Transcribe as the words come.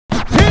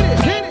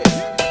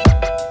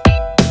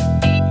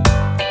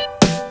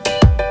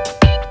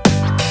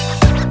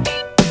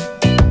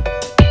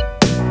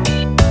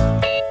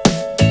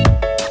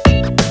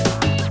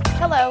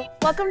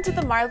Welcome to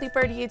the Marley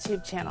Bird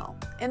YouTube channel.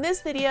 In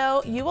this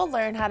video, you will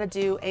learn how to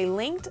do a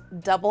linked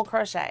double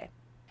crochet.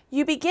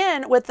 You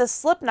begin with the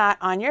slip knot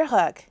on your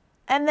hook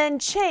and then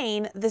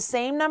chain the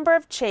same number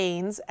of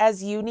chains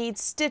as you need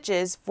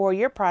stitches for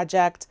your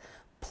project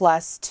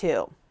plus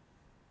 2.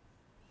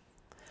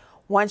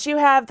 Once you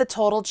have the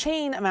total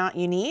chain amount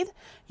you need,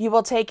 you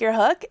will take your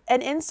hook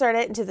and insert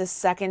it into the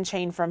second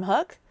chain from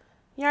hook,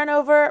 yarn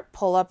over,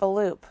 pull up a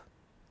loop.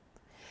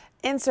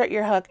 Insert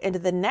your hook into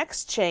the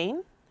next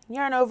chain,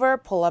 yarn over,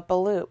 pull up a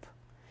loop.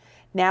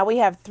 Now we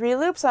have 3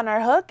 loops on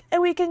our hook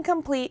and we can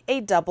complete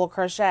a double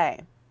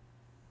crochet.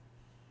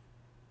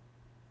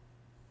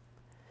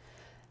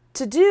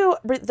 To do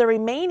the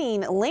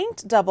remaining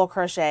linked double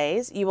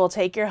crochets, you will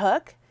take your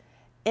hook,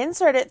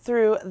 insert it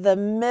through the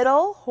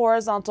middle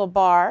horizontal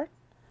bar,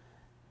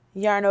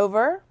 yarn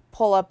over,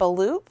 pull up a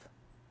loop,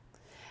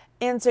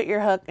 insert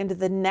your hook into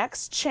the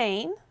next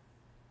chain,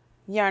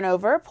 yarn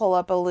over, pull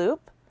up a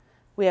loop.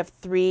 We have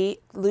 3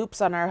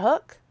 loops on our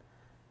hook,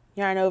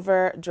 yarn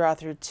over, draw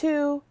through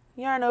 2,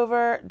 yarn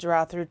over,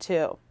 draw through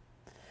 2.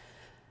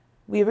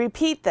 We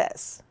repeat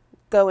this.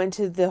 Go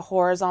into the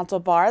horizontal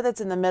bar that's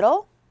in the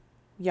middle,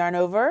 yarn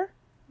over,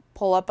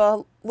 pull up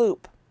a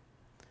loop.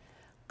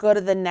 Go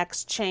to the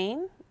next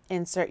chain,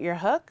 insert your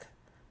hook,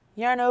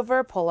 yarn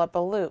over, pull up a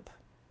loop.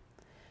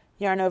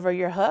 Yarn over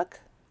your hook,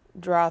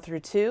 draw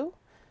through 2,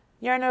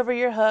 yarn over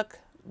your hook,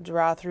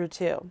 draw through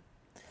 2.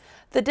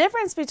 The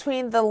difference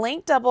between the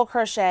linked double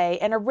crochet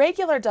and a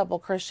regular double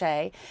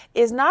crochet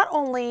is not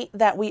only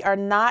that we are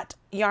not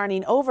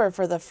yarning over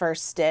for the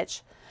first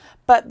stitch,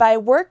 but by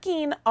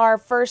working our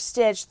first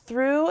stitch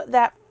through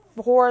that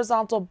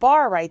horizontal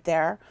bar right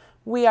there,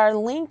 we are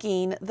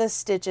linking the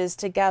stitches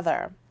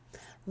together,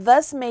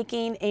 thus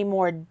making a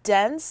more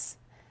dense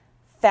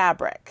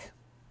fabric.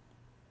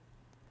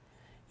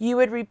 You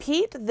would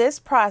repeat this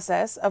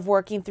process of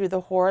working through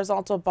the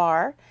horizontal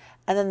bar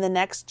and then the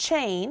next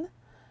chain,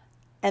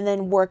 and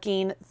then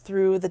working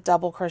through the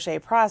double crochet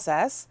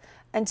process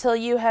until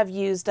you have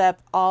used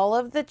up all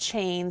of the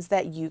chains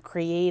that you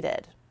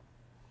created.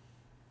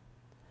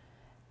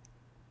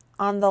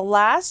 On the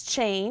last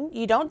chain,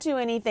 you don't do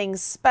anything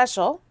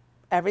special.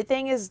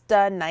 Everything is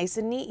done nice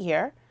and neat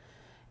here.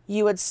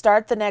 You would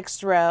start the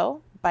next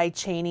row by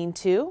chaining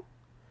 2,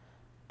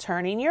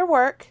 turning your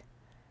work,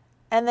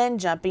 and then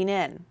jumping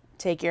in.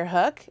 Take your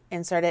hook,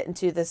 insert it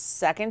into the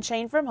second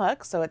chain from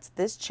hook, so it's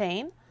this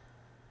chain.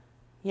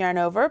 Yarn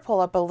over, pull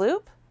up a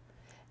loop,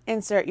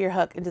 insert your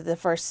hook into the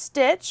first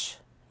stitch,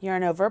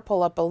 yarn over,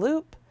 pull up a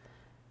loop,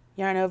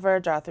 yarn over,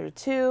 draw through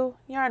 2,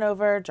 yarn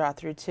over, draw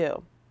through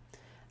 2.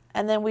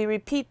 And then we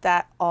repeat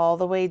that all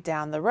the way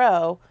down the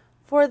row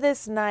for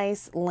this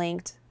nice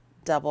linked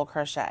double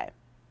crochet.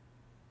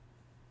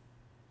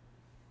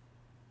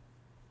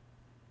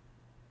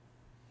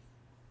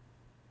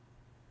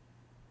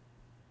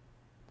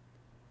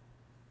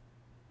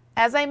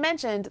 As I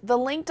mentioned, the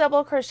linked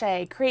double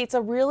crochet creates a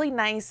really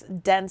nice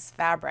dense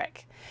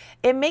fabric.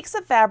 It makes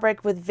a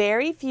fabric with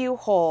very few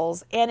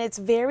holes and it's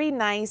very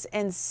nice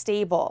and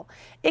stable.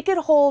 It could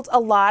hold a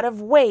lot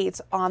of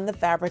weight on the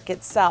fabric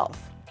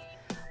itself.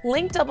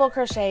 Linked double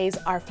crochets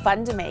are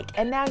fun to make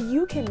and now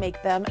you can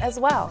make them as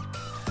well.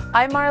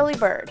 I'm Marley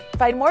Bird.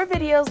 Find more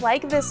videos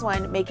like this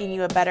one making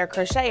you a better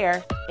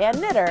crocheter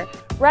and knitter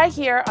right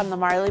here on the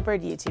Marley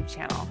Bird YouTube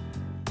channel.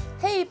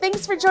 Hey,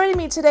 thanks for joining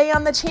me today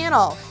on the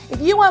channel. If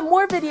you want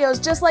more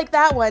videos just like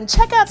that one,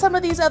 check out some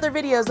of these other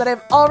videos that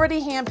I've already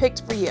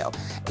handpicked for you.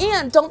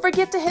 And don't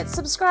forget to hit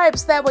subscribe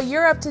so that way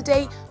you're up to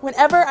date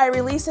whenever I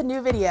release a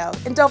new video.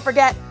 And don't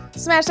forget,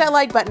 smash that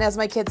like button as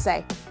my kids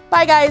say.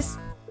 Bye guys.